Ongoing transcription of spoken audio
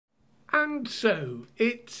And so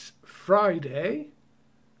it's Friday,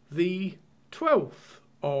 the 12th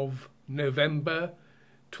of November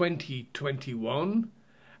 2021,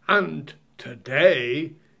 and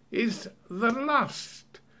today is the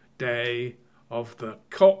last day of the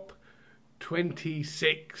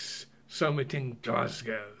COP26 summit in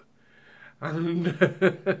Glasgow. And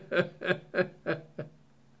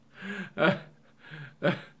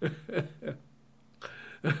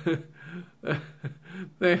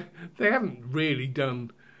they haven't really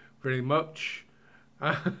done very much,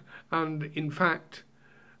 and in fact,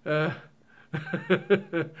 as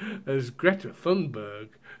Greta Thunberg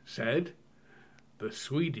said, the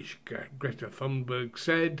Swedish Greta Thunberg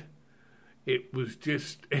said,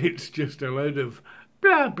 it's just a load of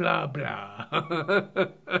blah blah blah.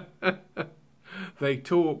 They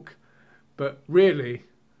talk, but really,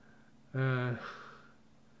 they,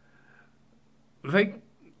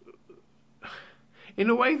 in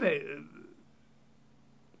a way,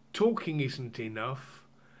 talking isn't enough,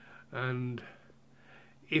 and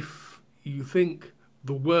if you think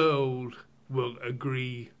the world will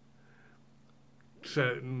agree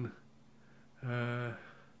certain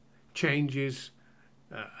changes,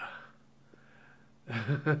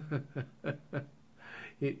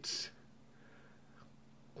 it's,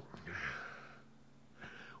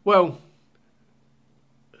 well,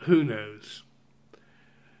 who knows?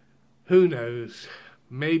 Who knows?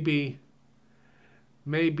 Maybe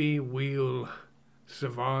we'll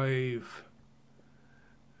survive,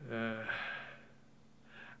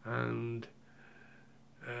 and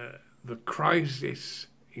the crisis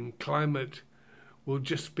in climate will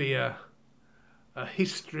just be a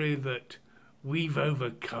history that we've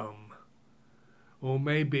overcome, or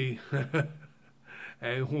maybe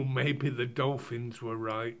the dolphins were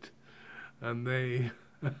right, and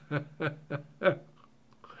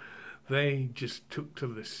they just took to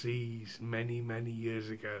the seas many years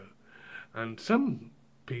ago. And some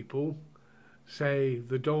people say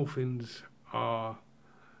the dolphins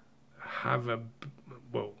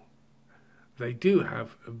they do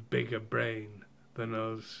have a bigger brain than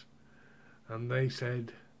us, and they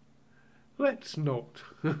said, let's not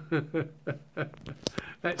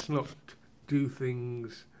do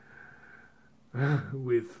things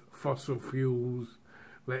with fossil fuels.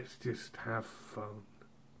 Let's just have fun.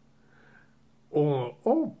 Or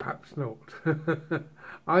perhaps not.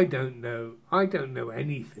 I don't know. I don't know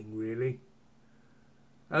anything really.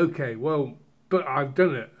 Okay, well, but I've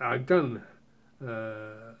done it. I've done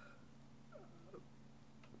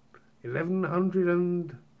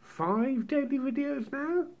 1105 daily videos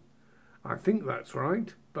now. I think that's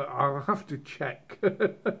right, but I'll have to check.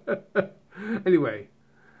 Anyway,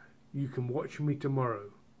 you can watch me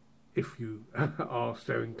tomorrow if you are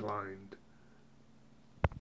so inclined.